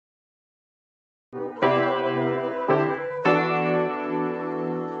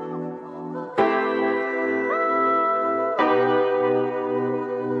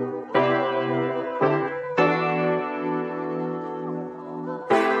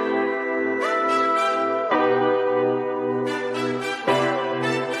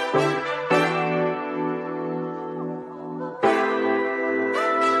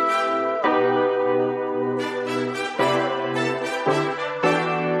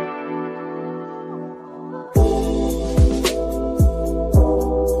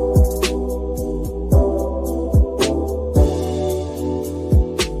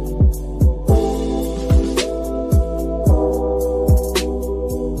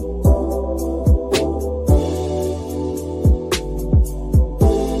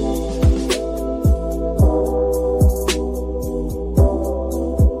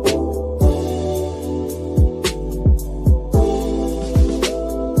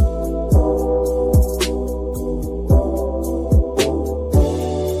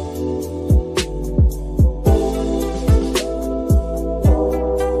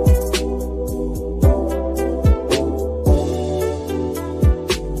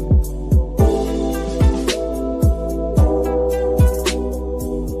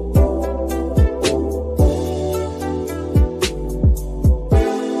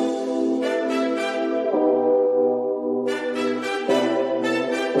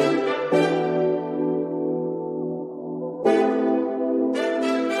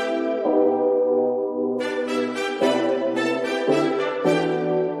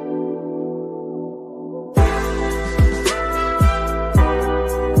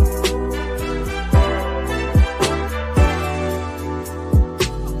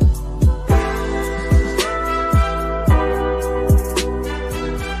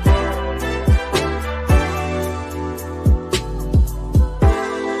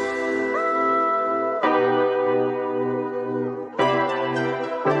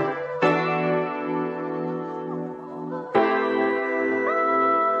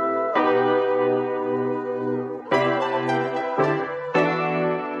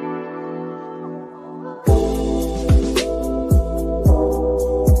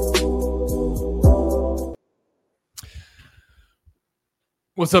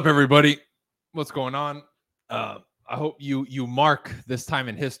What's up, everybody? What's going on? I hope you mark this time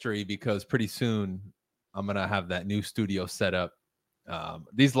in history because pretty soon I'm gonna have that new studio set up.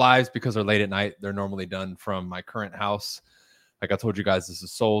 These lives, because they're late at night, they're normally done from my current house. Like I told you guys, this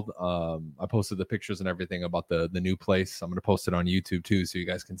is sold. I posted the pictures and everything about the new place. I'm gonna post it on YouTube too, so you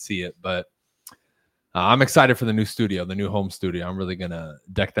guys can see it. But I'm excited for the new studio, the new home studio. I'm really gonna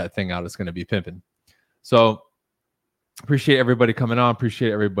deck that thing out. It's gonna be pimping. So appreciate everybody coming on.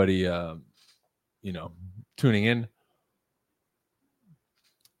 Appreciate everybody, tuning in.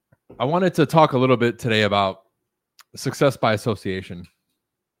 I wanted to talk a little bit today about success by association.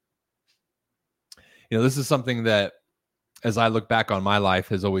 This is something that, as I look back on my life,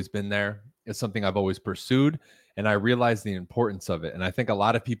 has always been there. It's something I've always pursued, and I realize the importance of it. And I think a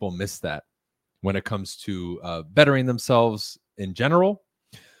lot of people miss that when it comes to bettering themselves in general,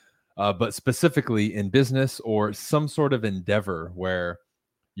 but specifically in business or some sort of endeavor where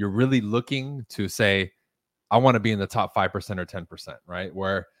you're really looking to say, I want to be in the top 5% or 10%, right?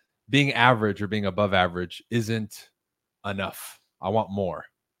 Where being average or being above average isn't enough. I want more,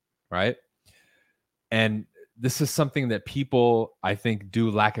 right? And this is something that people, I think, do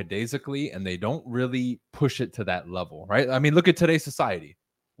lackadaisically, and they don't really push it to that level, right? I mean, look at today's society.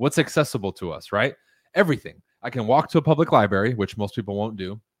 What's accessible to us, right? Everything. I can walk to a public library, which most people won't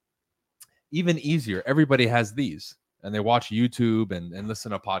do. Even easier, everybody has these, and they watch YouTube and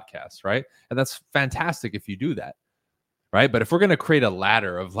listen to podcasts, right? And that's fantastic if you do that, right? But if we're going to create a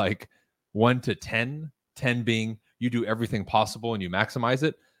ladder of like 1 to 10, 10 being you do everything possible and you maximize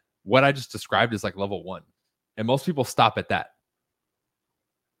it, what I just described is like level 1. And most people stop at that.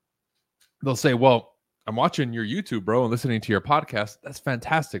 They'll say, well, I'm watching your YouTube, bro, and listening to your podcast. That's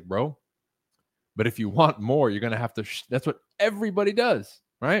fantastic, bro. But if you want more, you're going to have to, that's what everybody does,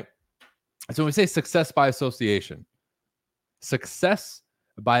 right? So when we say success by association, success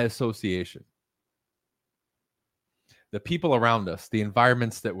by association, the people around us, the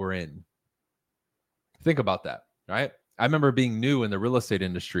environments that we're in, think about that, right? I remember being new in the real estate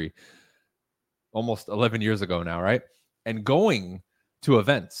industry almost 11 years ago now, right? And going to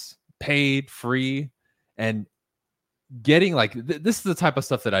events, paid, free, and getting like, this is the type of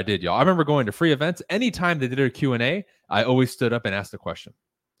stuff that I did, y'all. I remember going to free events. Anytime they did a Q&A, I always stood up and asked a question.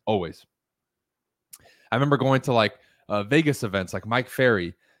 Always. I remember going to like Vegas events like Mike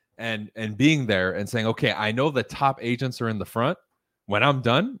Ferry and being there and saying, okay, I know the top agents are in the front. When I'm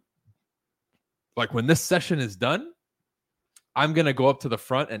done, like when this session is done, I'm going to go up to the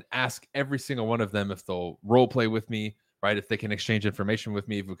front and ask every single one of them if they'll role play with me, right? If they can exchange information with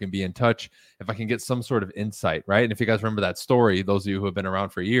me, if we can be in touch, if I can get some sort of insight, right? And if you guys remember that story, those of you who have been around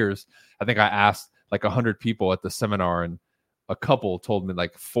for years, I think I asked like 100 people at the seminar, and a couple told me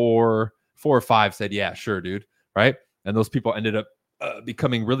like four or five said, yeah, sure, dude, right? And those people ended up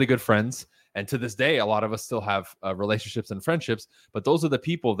becoming really good friends. And to this day, a lot of us still have relationships and friendships, but those are the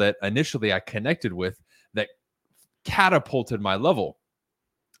people that initially I connected with that catapulted my level.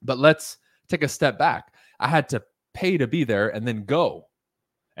 But let's take a step back. I had to pay to be there and then go.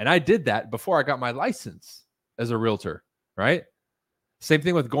 And I did that before I got my license as a realtor, right? Same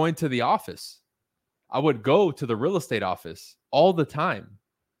thing with going to the office. I would go to the real estate office all the time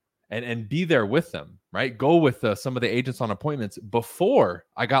and be there with them, right? Go with some of the agents on appointments before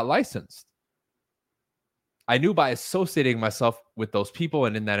I got licensed. I knew by associating myself with those people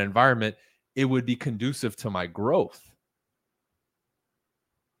and in that environment, it would be conducive to my growth.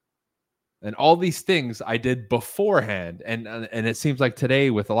 And all these things I did beforehand. And it seems like today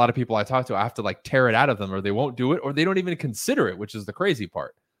with a lot of people I talk to, I have to like tear it out of them, or they won't do it, or they don't even consider it, which is the crazy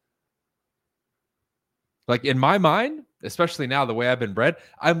part. Like in my mind, especially now, the way I've been bred,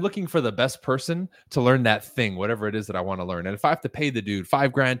 I'm looking for the best person to learn that thing, whatever it is that I want to learn. And if I have to pay the dude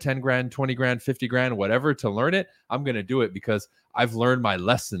 $5,000, $10,000, $20,000, $50,000, whatever to learn it, I'm going to do it because I've learned my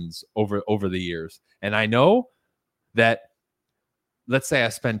lessons over the years. And I know that, let's say I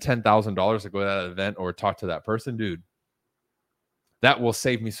spend $10,000 to go to that event or talk to that person, dude, that will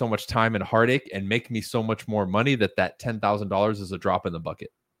save me so much time and heartache and make me so much more money that $10,000 is a drop in the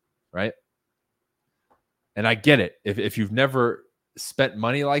bucket, right? And I get it. If you've never spent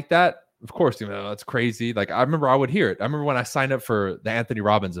money like that, of course, that's crazy. Like I remember I would hear it. I remember when I signed up for the Anthony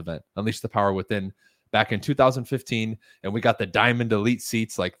Robbins event, Unleash the Power Within, back in 2015, and we got the Diamond Elite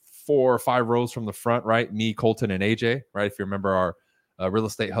seats, like 4 or 5 rows from the front, right? Me, Colton, and AJ, right? If you remember our Real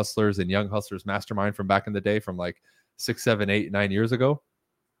Estate Hustlers and Young Hustlers Mastermind from back in the day, from like 6, 7, 8, 9 years ago.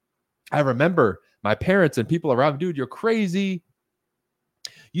 I remember my parents and people around, dude, you're crazy.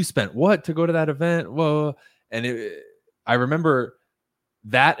 You spent what to go to that event? Whoa. And I remember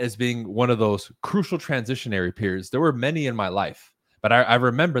that as being one of those crucial transitionary periods. There were many in my life, But I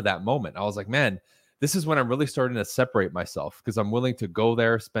remember that moment. I was like, man, this is when I'm really starting to separate myself, because I'm willing to go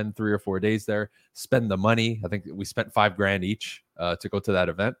there, spend 3 or 4 days there, spend the money. I think we spent $5,000 each to go to that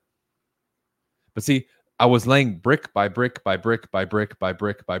event. But see, I was laying brick by brick by brick by brick by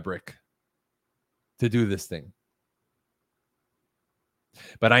brick by brick to do this thing.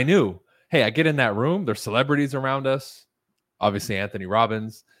 But I knew, hey, I get in that room, there's celebrities around us, obviously Anthony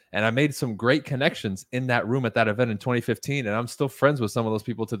Robbins, and I made some great connections in that room at that event in 2015, and I'm still friends with some of those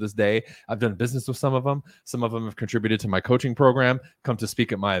people to this day. I've done business with some of them. Some of them have contributed to my coaching program, come to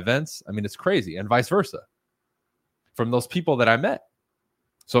speak at my events. I mean, it's crazy, and vice versa from those people that I met.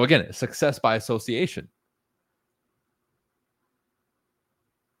 So again, success by association.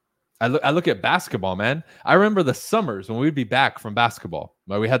 I look at basketball, man. I remember the summers when we'd be back from basketball.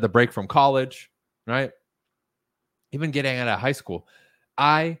 We had the break from college, right? Even getting out of high school.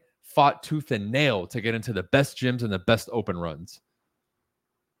 I fought tooth and nail to get into the best gyms and the best open runs.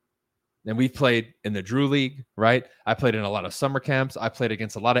 And we played in the Drew League, right? I played in a lot of summer camps. I played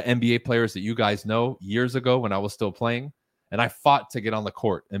against a lot of NBA players that you guys know years ago when I was still playing. And I fought to get on the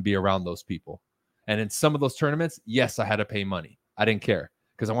court and be around those people. And in some of those tournaments, yes, I had to pay money. I didn't care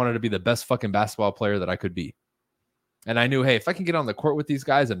because I wanted to be the best fucking basketball player that I could be. And I knew, hey, if I can get on the court with these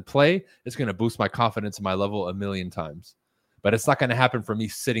guys and play, it's going to boost my confidence and my level a million times. But it's not going to happen for me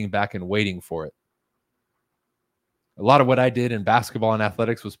sitting back and waiting for it. A lot of what I did in basketball and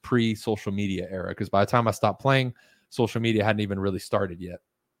athletics was pre-social media era, because by the time I stopped playing, social media hadn't even really started yet.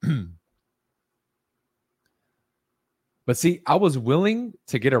 But see, I was willing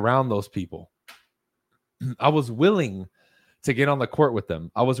to get around those people. I was willing to get on the court with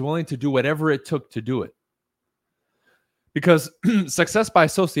them. I was willing to do whatever it took to do it. Because success by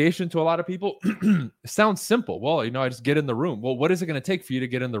association to a lot of people sounds simple. Well, I just get in the room. Well, what is it going to take for you to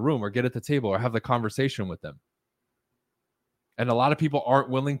get in the room or get at the table or have the conversation with them? And a lot of people aren't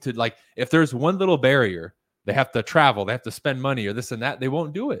willing to, like, if there's one little barrier, they have to travel, they have to spend money or this and that, they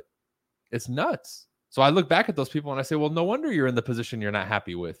won't do it. It's nuts. So I look back at those people and I say, well, no wonder you're in the position you're not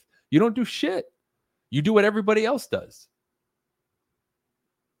happy with. You don't do shit. You do what everybody else does.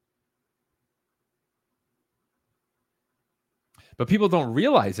 But people don't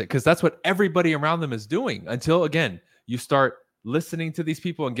realize it because that's what everybody around them is doing until, again, you start listening to these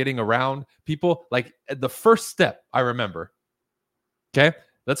people and getting around people. Like the first step I remember, okay,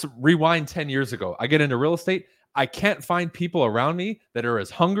 let's rewind 10 years ago. I get into real estate. I can't find people around me that are as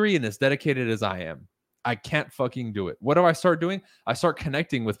hungry and as dedicated as I am. I can't fucking do it. What do I start doing? I start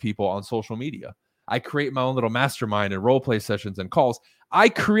connecting with people on social media. I create my own little mastermind and role play sessions and calls. I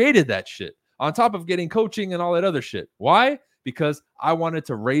created that shit on top of getting coaching and all that other shit. Why? Because I wanted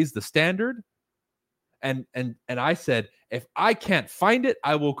to raise the standard. And I said, if I can't find it,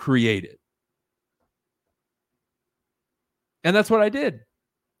 I will create it. And that's what I did.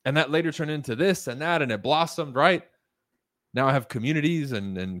 And that later turned into this and that, and it blossomed, right? Now I have communities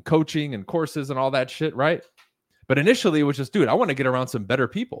and coaching and courses and all that shit, right? But initially it was just, dude, I want to get around some better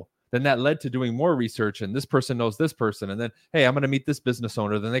people. Then that led to doing more research, and this person knows this person. And then, hey, I'm going to meet this business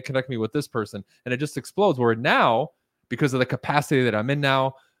owner. Then they connect me with this person. And it just explodes, where now, because of the capacity that I'm in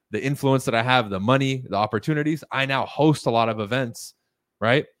now, the influence that I have, the money, the opportunities, I now host a lot of events,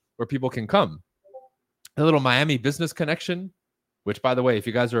 right? Where people can come. A little Miami Business Connection, which, by the way, if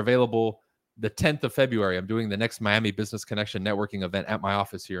you guys are available, the 10th of February, I'm doing the next Miami Business Connection networking event at my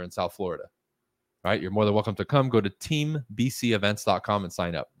office here in South Florida. Right? You're more than welcome to come. Go to teambcevents.com and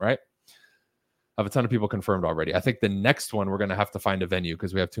sign up, right? I have a ton of people confirmed already. I think the next one, we're going to have to find a venue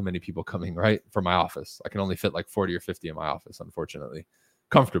because we have too many people coming, right? For my office. I can only fit like 40 or 50 in my office, unfortunately.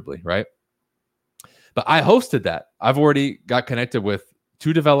 Comfortably, right? But I hosted that. I've already got connected with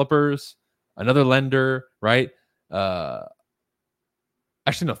 2 developers, another lender, right? Actually,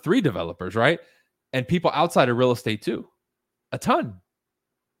 no, 3 developers, right? And people outside of real estate too. A ton.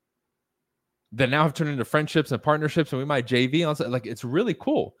 That now have turned into friendships and partnerships, and we might JV on. Like, it's really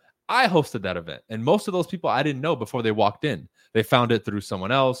cool. I hosted that event, and most of those people I didn't know before they walked in. They found it through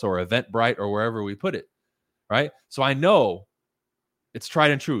someone else or Eventbrite or wherever we put it, right? So I know it's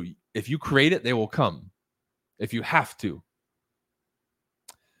tried and true. If you create it, they will come. If you have to.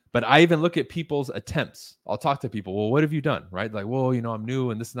 But I even look at people's attempts. I'll talk to people. Well, what have you done, right? Like, well, I'm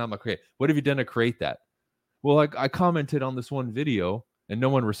new and this and that. I'm like, okay, what have you done to create that? Well, I commented on this one video and no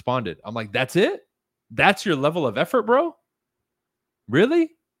one responded. I'm like, that's it? That's your level of effort, bro?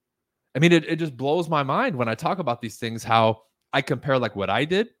 Really? I mean, it just blows my mind when I talk about these things, how I compare like what I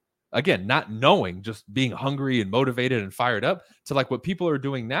did, again, not knowing, just being hungry and motivated and fired up, to like what people are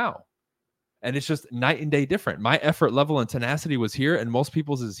doing now. And it's just night and day different. My effort level and tenacity was here and most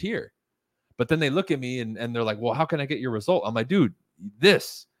people's is here. But then they look at me and they're like, well, how can I get your result? I'm like, dude,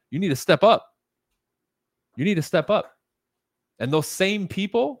 this. You need to step up. You need to step up. And those same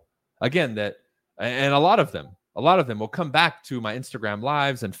people, again, and a lot of them will come back to my Instagram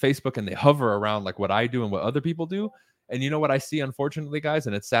lives and Facebook, and they hover around like what I do and what other people do. And you know what I see, unfortunately, guys,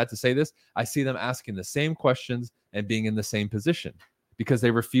 and it's sad to say this, I see them asking the same questions and being in the same position because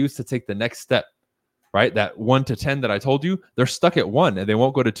they refuse to take the next step, right? That 1 to 10 that I told you, they're stuck at 1 and they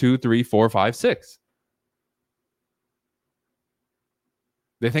won't go to 2, 3, 4, 5, 6.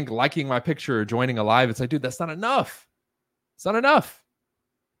 They think liking my picture or joining a live, it's like, dude, that's not enough. It's not enough.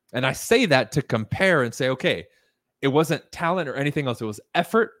 And I say that to compare and say, okay, it wasn't talent or anything else. It was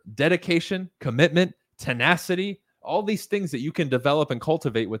effort, dedication, commitment, tenacity, all these things that you can develop and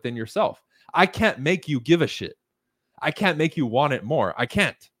cultivate within yourself. I can't make you give a shit. I can't make you want it more. I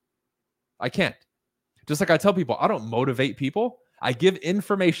can't. Just like I tell people, I don't motivate people. I give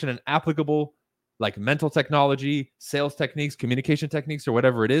information and applicable like mental technology, sales techniques, communication techniques, or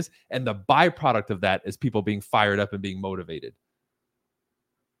whatever it is. And the byproduct of that is people being fired up and being motivated.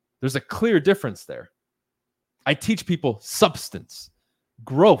 There's a clear difference there. I teach people substance,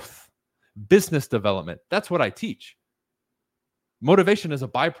 growth, business development. That's what I teach. Motivation is a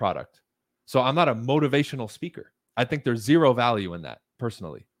byproduct. So I'm not a motivational speaker. I think there's zero value in that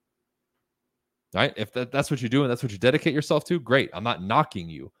personally. Right? If that's what you do and that's what you dedicate yourself to, great. I'm not knocking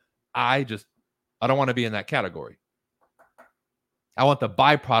you. I don't want to be in that category. I want the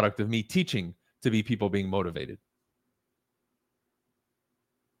byproduct of me teaching to be people being motivated.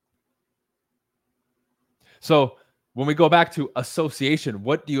 So when we go back to association,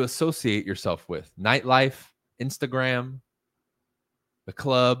 what do you associate yourself with? Nightlife, Instagram, the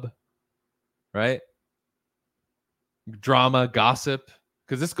club, right? Drama, gossip,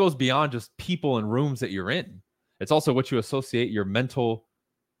 because this goes beyond just people and rooms that you're in. It's also what you associate your mental,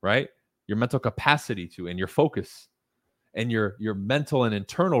 right? Your mental capacity to, and your focus and your mental and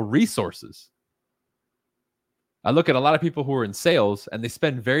internal resources. I look at a lot of people who are in sales and they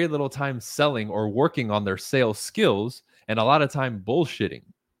spend very little time selling or working on their sales skills and a lot of time bullshitting,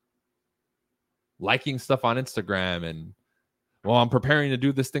 liking stuff on Instagram and, well, I'm preparing to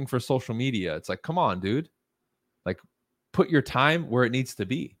do this thing for social media. It's like, come on, dude. Like, put your time where it needs to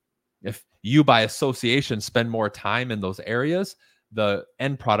be. If you, by association, spend more time in those areas, the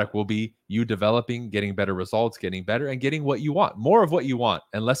end product will be you developing, getting better results, getting better, and getting what you want, more of what you want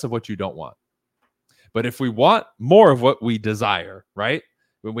and less of what you don't want. But if we want more of what we desire, right?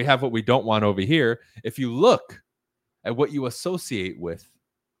 When we have what we don't want over here, if you look at what you associate with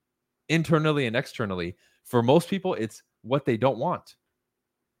internally and externally, for most people, it's what they don't want.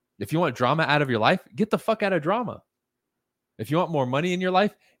 If you want drama out of your life, get the fuck out of drama. If you want more money in your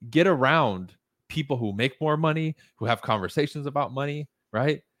life, get around people who make more money, who have conversations about money,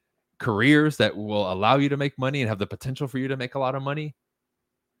 right? Careers that will allow you to make money and have the potential for you to make a lot of money.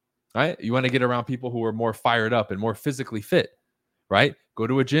 Right? You want to get around people who are more fired up and more physically fit, right? Go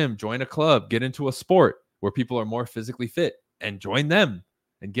to a gym, join a club, get into a sport where people are more physically fit and join them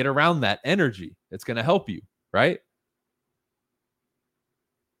and get around that energy. It's going to help you, right?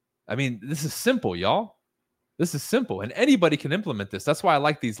 I mean, this is simple, y'all. This is simple and anybody can implement this. That's why I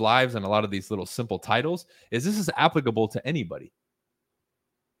like these lives and a lot of these little simple titles is this is applicable to anybody,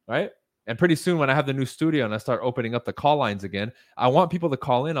 right? And pretty soon when I have the new studio and I start opening up the call lines again, I want people to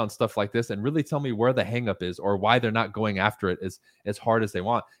call in on stuff like this and really tell me where the hang up is or why they're not going after it as hard as they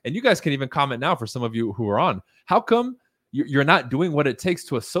want. And you guys can even comment now for some of you who are on. How come you're not doing what it takes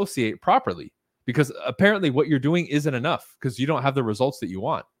to associate properly? Because apparently what you're doing isn't enough because you don't have the results that you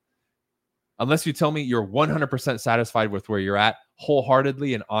want. Unless you tell me you're 100% satisfied with where you're at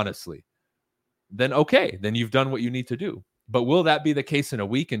wholeheartedly and honestly, then okay, then you've done what you need to do. But will that be the case in a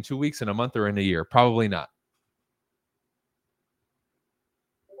week, in 2 weeks, in a month, or in a year? Probably not.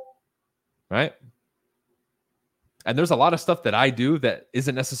 Right? And there's a lot of stuff that I do that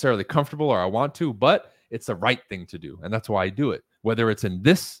isn't necessarily comfortable or I want to, but it's the right thing to do. And that's why I do it, whether it's in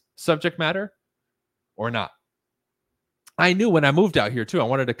this subject matter or not. I knew when I moved out here too, I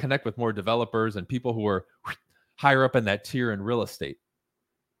wanted to connect with more developers and people who are higher up in that tier in real estate.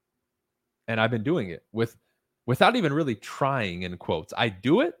 And I've been doing it without even really trying, in quotes. I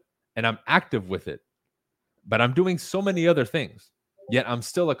do it and I'm active with it, but I'm doing so many other things. Yet I'm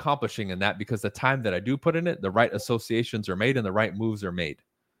still accomplishing in that because the time that I do put in it, the right associations are made and the right moves are made,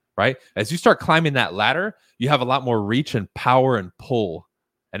 right? As you start climbing that ladder, you have a lot more reach and power and pull.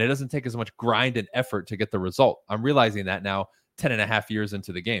 And it doesn't take as much grind and effort to get the result. I'm realizing that now 10 and a half years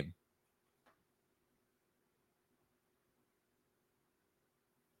into the game.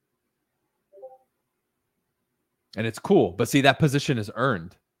 And it's cool. But see, that position is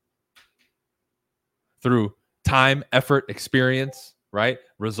earned through Time, effort, experience, right?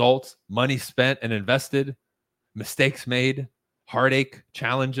 Results, money spent and invested, mistakes made, heartache,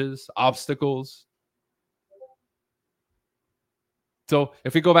 challenges, obstacles. So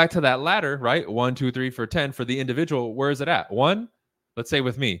if we go back to that ladder, right? 1, 2, 3 for 10 for the individual, where is it at? 1, let's say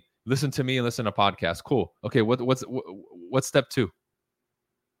with me, listen to me and listen to podcasts. Cool. Okay, what's step 2?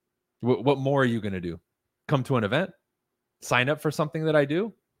 What more are you going to do? Come to an event? Sign up for something that I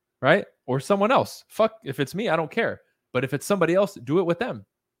do, right? Or someone else. Fuck, if it's me, I don't care. But if it's somebody else, do it with them.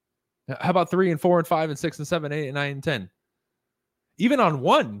 How about 3 and 4 and 5 and 6 and 7, 8 and 9 and 10? Even on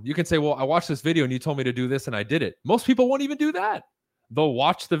 1, you can say, well, I watched this video and you told me to do this and I did it. Most people won't even do that. They'll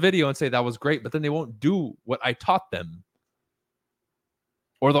watch the video and say that was great, but then they won't do what I taught them.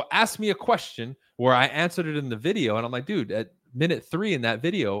 Or they'll ask me a question where I answered it in the video and I'm like, dude, at minute 3 in that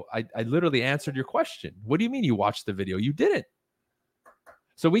video, I literally answered your question. What do you mean you watched the video? You didn't.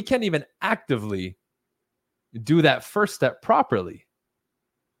 So we can't even actively do that first step properly.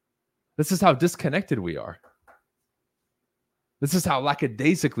 This is how disconnected we are. This is how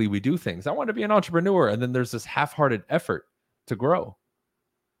lackadaisically we do things. I want to be an entrepreneur, and then there's this half-hearted effort to grow.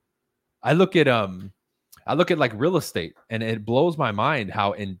 I look at like real estate, and it blows my mind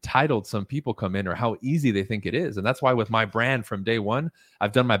how entitled some people come in or how easy they think it is. And that's why with my brand from day one,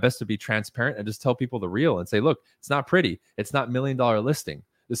 I've done my best to be transparent and just tell people the real and say, look, it's not pretty. It's not $1 million listing.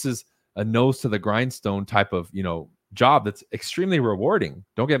 This is a nose to the grindstone type of, job that's extremely rewarding.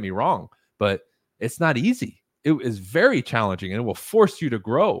 Don't get me wrong, but it's not easy. It is very challenging, and it will force you to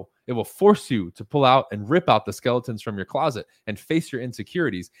grow. It will force you to pull out and rip out the skeletons from your closet and face your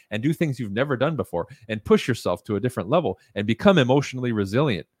insecurities and do things you've never done before and push yourself to a different level and become emotionally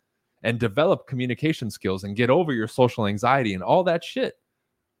resilient and develop communication skills and get over your social anxiety and all that shit.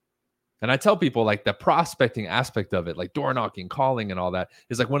 And I tell people, like, the prospecting aspect of it, like door knocking, calling, and all that,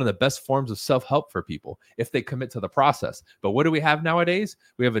 is like one of the best forms of self-help for people if they commit to the process. But what do we have nowadays?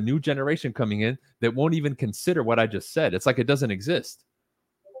 We have a new generation coming in that won't even consider what I just said. It's like it doesn't exist.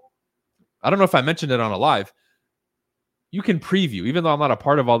 I don't know if I mentioned it on a live. You can preview, even though I'm not a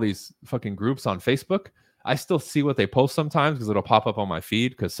part of all these fucking groups on Facebook, I still see what they post sometimes because it'll pop up on my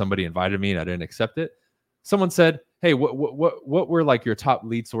feed because somebody invited me and I didn't accept it. Someone said, hey, what were like your top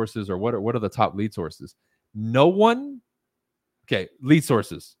lead sources, or what are the top lead sources? No one. Okay, lead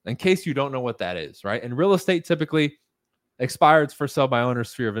sources. In case you don't know what that is, right? In real estate, typically expired for sale by owner,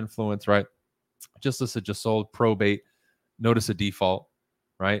 sphere of influence, right? Just listed, just sold, probate, notice of default,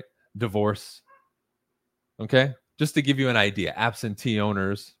 right? Divorce. Okay, just to give you an idea, absentee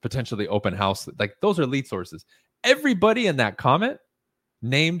owners, potentially open house, like those are lead sources. Everybody in that comment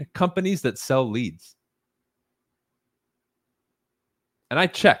named companies that sell leads. And I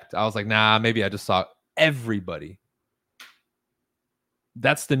checked. I was like, nah, maybe I just saw everybody.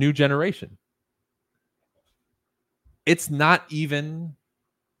 That's the new generation. It's not even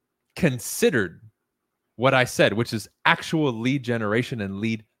considered what I said, which is actual lead generation and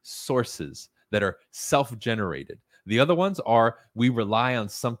lead sources that are self-generated. The other ones are we rely on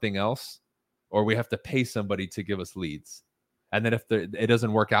something else, or we have to pay somebody to give us leads. And then if it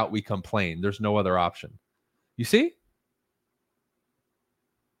doesn't work out, we complain. There's no other option. You see?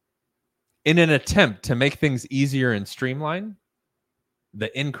 In an attempt to make things easier and streamline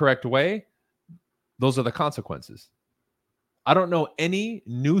the incorrect way, those are the consequences. I don't know any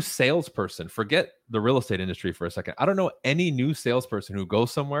new salesperson, forget the real estate industry for a second. I don't know any new salesperson who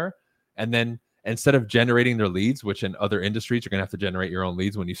goes somewhere and then instead of generating their leads, which in other industries, you're going to have to generate your own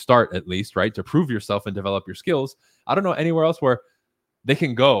leads when you start, at least, right? To prove yourself and develop your skills. I don't know anywhere else where they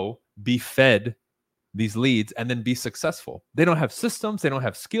can go be fed these leads and then be successful. They don't have systems. They don't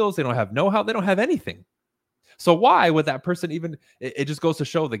have skills. They don't have know-how. They don't have anything. So why would that person even, it just goes to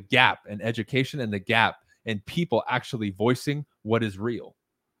show the gap in education and the gap in people actually voicing what is real.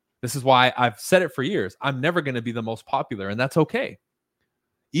 This is why I've said it for years. I'm never going to be the most popular, and that's okay.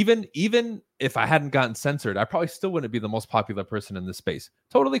 Even if I hadn't gotten censored, I probably still wouldn't be the most popular person in this space.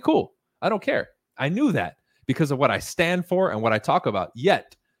 Totally cool. I don't care. I knew that because of what I stand for and what I talk about.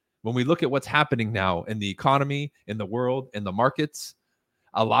 Yet, when we look at what's happening now in the economy, in the world, in the markets,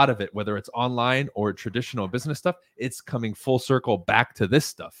 a lot of it, whether it's online or traditional business stuff, it's coming full circle back to this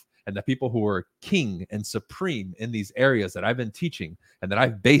stuff. And the people who are king and supreme in these areas that I've been teaching and that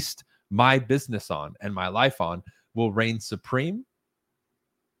I've based my business on and my life on will reign supreme.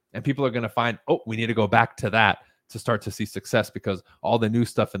 And people are going to find, oh, we need to go back to that to start to see success because all the new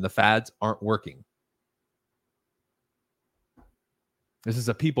stuff and the fads aren't working. This is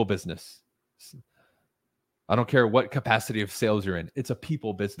a people business. I don't care what capacity of sales you're in. It's a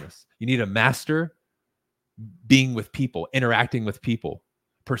people business. You need to master being with people, interacting with people,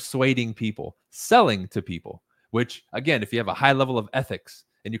 persuading people, selling to people. which again, if you have a high level of ethics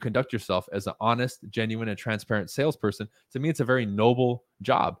and you conduct yourself as an honest, genuine, and transparent salesperson, to me, it's a very noble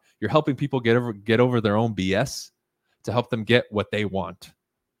job. You're helping people get over their own BS to help them get what they want.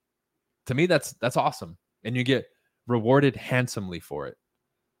 To me, that's awesome. And you get rewarded handsomely for it.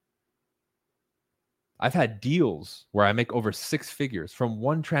 I've had deals where I make over 6 figures from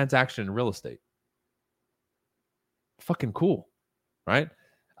one transaction in real estate. Fucking cool, right?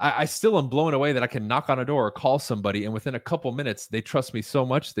 I still am blown away that I can knock on a door or call somebody, and within a couple minutes, they trust me so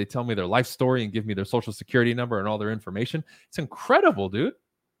much. They tell me their life story and give me their social security number and all their information. It's incredible, dude.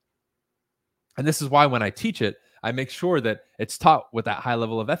 And this is why when I teach it, I make sure that it's taught with that high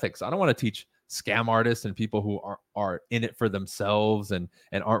level of ethics. I don't want to teach scam artists and people who are in it for themselves and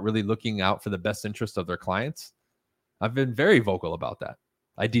aren't really looking out for the best interest of their clients. I've been very vocal about that.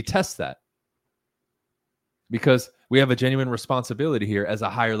 I detest that, because we have a genuine responsibility here as a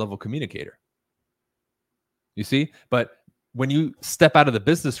higher level communicator. You see? But when you step out of the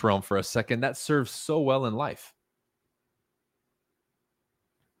business realm for a second, that serves so well in life.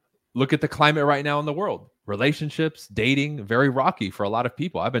 Look at the climate right now in the world. Relationships, dating, very rocky for a lot of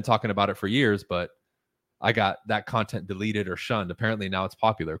people. I've been talking about it for years, but I got that content deleted or shunned. Apparently now it's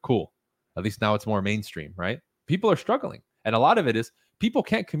popular. Cool. At least now it's more mainstream, right? People are struggling. And a lot of it is people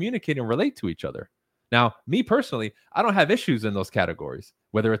can't communicate and relate to each other. Now, me personally, I don't have issues in those categories,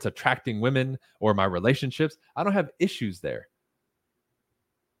 whether it's attracting women or my relationships. I don't have issues there.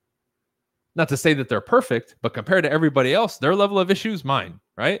 Not to say that they're perfect, but compared to everybody else, their level of issues, mine,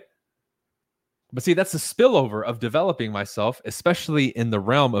 right? But see, that's the spillover of developing myself, especially in the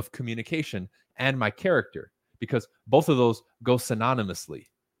realm of communication and my character, because both of those go synonymously.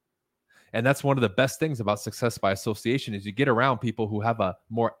 And that's one of the best things about success by association is you get around people who have a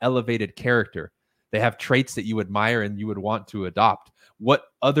more elevated character. They have traits that you admire and you would want to adopt. What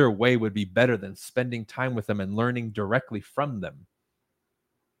other way would be better than spending time with them and learning directly from them?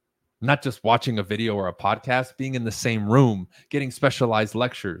 Not just watching a video or a podcast, being in the same room, getting specialized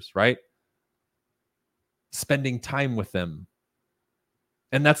lectures, right? Spending time with them.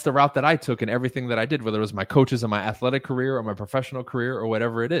 And that's the route that I took in everything that I did, whether it was my coaches in my athletic career or my professional career or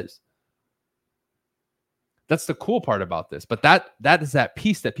whatever it is. That's the cool part about this. But that is that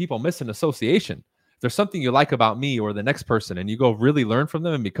piece that people miss in association. If there's something you like about me or the next person and you go really learn from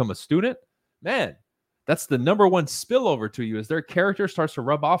them and become a student, man, that's the number one spillover to you is their character starts to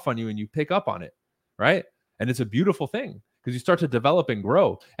rub off on you and you pick up on it, right? And it's a beautiful thing because you start to develop and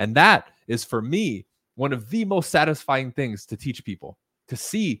grow. And that is, for me, one of the most satisfying things to teach people, to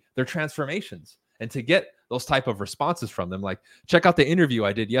see their transformations and to get those type of responses from them. Like, check out the interview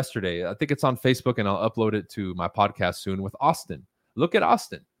I did yesterday. I think it's on Facebook and I'll upload it to my podcast soon with Austin. Look at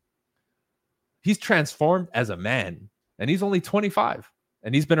Austin. He's transformed as a man and he's only 25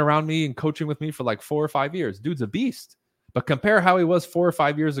 and he's been around me and coaching with me for like 4 or 5 years. Dude's a beast. But compare how he was 4 or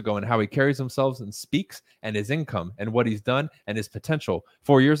 5 years ago and how he carries himself and speaks and his income and what he's done and his potential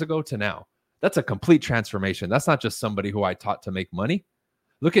 4 years ago to now. That's a complete transformation. That's not just somebody who I taught to make money.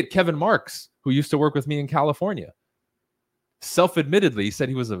 Look at Kevin Marks, who used to work with me in California. Self-admittedly, he said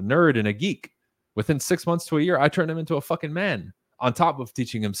he was a nerd and a geek. Within 6 months to a year, I turned him into a fucking man, on top of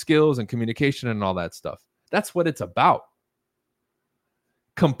teaching him skills and communication and all that stuff. That's what it's about.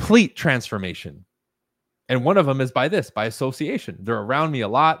 Complete transformation. And one of them is by association. They're around me a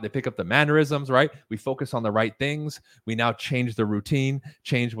lot. They pick up the mannerisms, right? We focus on the right things. We now change the routine,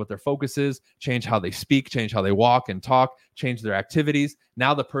 change what their focus is, change how they speak, change how they walk and talk, change their activities.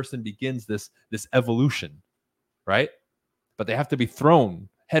 Now the person begins this evolution, right? But they have to be thrown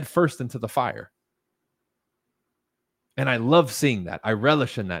head first into the fire. And I love seeing that. I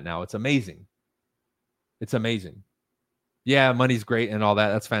relish in that now. It's amazing. It's amazing. Yeah, money's great and all that.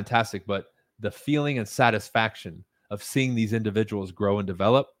 That's fantastic. But the feeling and satisfaction of seeing these individuals grow and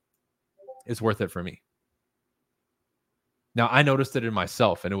develop is worth it for me. Now, I noticed it in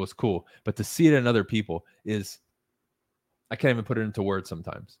myself and it was cool, but to see it in other people is, I can't even put it into words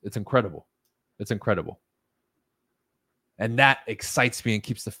sometimes. It's incredible. It's incredible. And that excites me and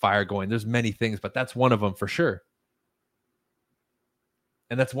keeps the fire going. There's many things, but that's one of them for sure.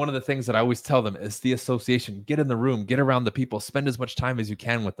 And that's one of the things that I always tell them is the association. Get in the room, get around the people, spend as much time as you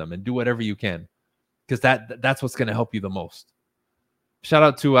can with them and do whatever you can. Because that's what's going to help you the most. Shout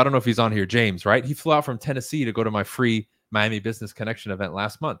out to, I don't know if he's on here, James, right? He flew out from Tennessee to go to my free Miami Business Connection event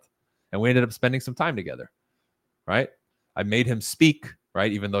last month. And we ended up spending some time together, right? I made him speak,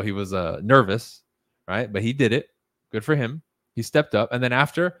 right? Even though he was nervous, right? But he did it. Good for him. He stepped up. And then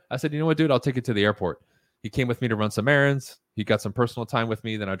after, I said, you know what, dude, I'll take you to the airport. He came with me to run some errands. He got some personal time with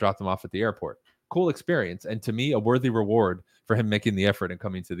me. Then I dropped him off at the airport. Cool experience. And to me, a worthy reward for him making the effort and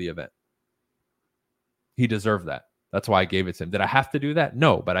coming to the event. He deserved that. That's why I gave it to him. Did I have to do that?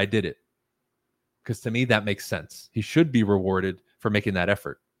 No, but I did it. Because to me, that makes sense. He should be rewarded for making that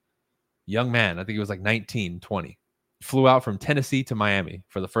effort. Young man, I think he was like 19, 20. Flew out from Tennessee to Miami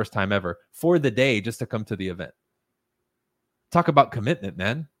for the first time ever for the day just to come to the event. Talk about commitment,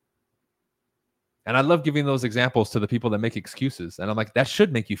 man. And I love giving those examples to the people that make excuses. And I'm like, that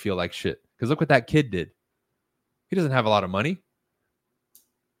should make you feel like shit. Because look what that kid did. He doesn't have a lot of money.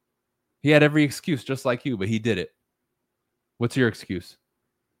 He had every excuse just like you, but he did it. What's your excuse?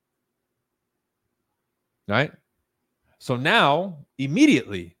 Right? So now,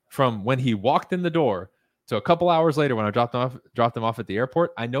 immediately from when he walked in the door to a couple hours later when I dropped him off at the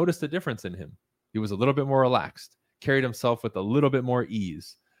airport, I noticed a difference in him. He was a little bit more relaxed, carried himself with a little bit more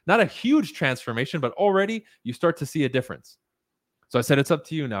ease. Not a huge transformation, but already you start to see a difference. So I said, it's up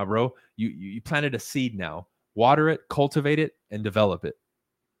to you now, bro. You planted a seed now. Water it, cultivate it, and develop it.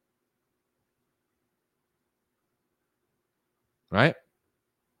 Right?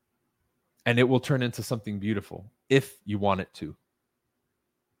 And it will turn into something beautiful if you want it to.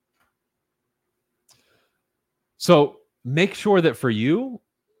 So make sure that for you,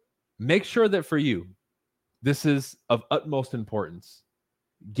 this is of utmost importance.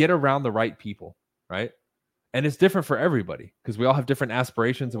 Get around the right people, right? And it's different for everybody because we all have different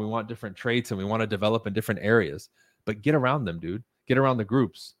aspirations and we want different traits and we want to develop in different areas. But get around them, dude. Get around the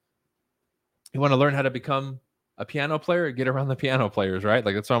groups. You want to learn how to become a piano player? Get around the piano players, right?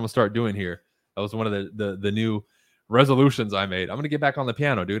 Like that's what I'm gonna start doing here. That was one of the new resolutions I made. I'm gonna get back on the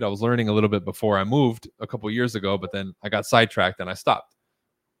piano, dude. I was learning a little bit before I moved a couple years ago, but then I got sidetracked and I stopped.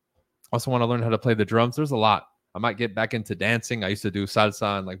 I also want to learn how to play the drums. There's a lot. I might get back into dancing. I used to do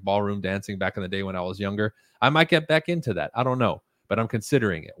salsa and like ballroom dancing back in the day when I was younger. I might get back into that. I don't know, but I'm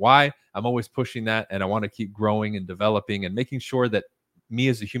considering it. Why? I'm always pushing that and I want to keep growing and developing and making sure that me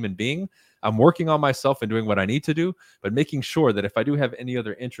as a human being, I'm working on myself and doing what I need to do, but making sure that if I do have any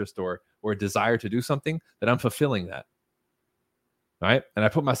other interest or desire to do something, that I'm fulfilling that. Right? And I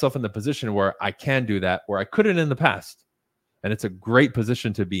put myself in the position where I can do that, where I couldn't in the past. And it's a great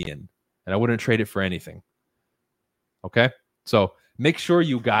position to be in. And I wouldn't trade it for anything. Okay? So make sure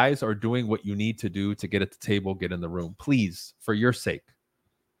you guys are doing what you need to do to get at the table, get in the room. Please, for your sake.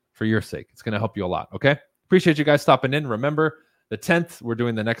 For your sake. It's going to help you a lot. Okay? Appreciate you guys stopping in. Remember, the 10th, we're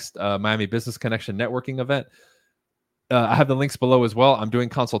doing the next Miami Business Connection networking event. I have the links below as well. I'm doing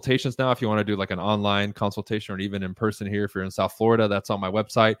consultations now. If you want to do like an online consultation or even in person here, if you're in South Florida, that's on my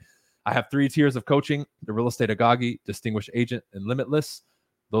website. I have 3 tiers of coaching: the Real Estate Agagi, Distinguished Agent, and Limitless.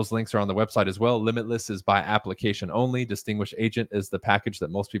 Those links are on the website as well. Limitless is by application only. Distinguished Agent is the package that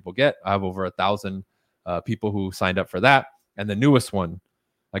most people get. I have over 1,000 people who signed up for that. And the newest one,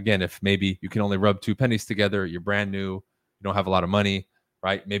 again, if maybe you can only rub 2 pennies together, you're brand new, you don't have a lot of money,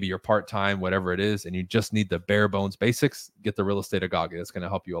 right? Maybe you're part-time, whatever it is, and you just need the bare bones basics, get the Real Estate Agagi. That's going to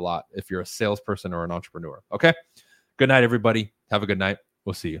help you a lot if you're a salesperson or an entrepreneur. Okay? Good night, everybody. Have a good night.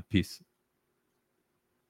 We'll see you. Peace.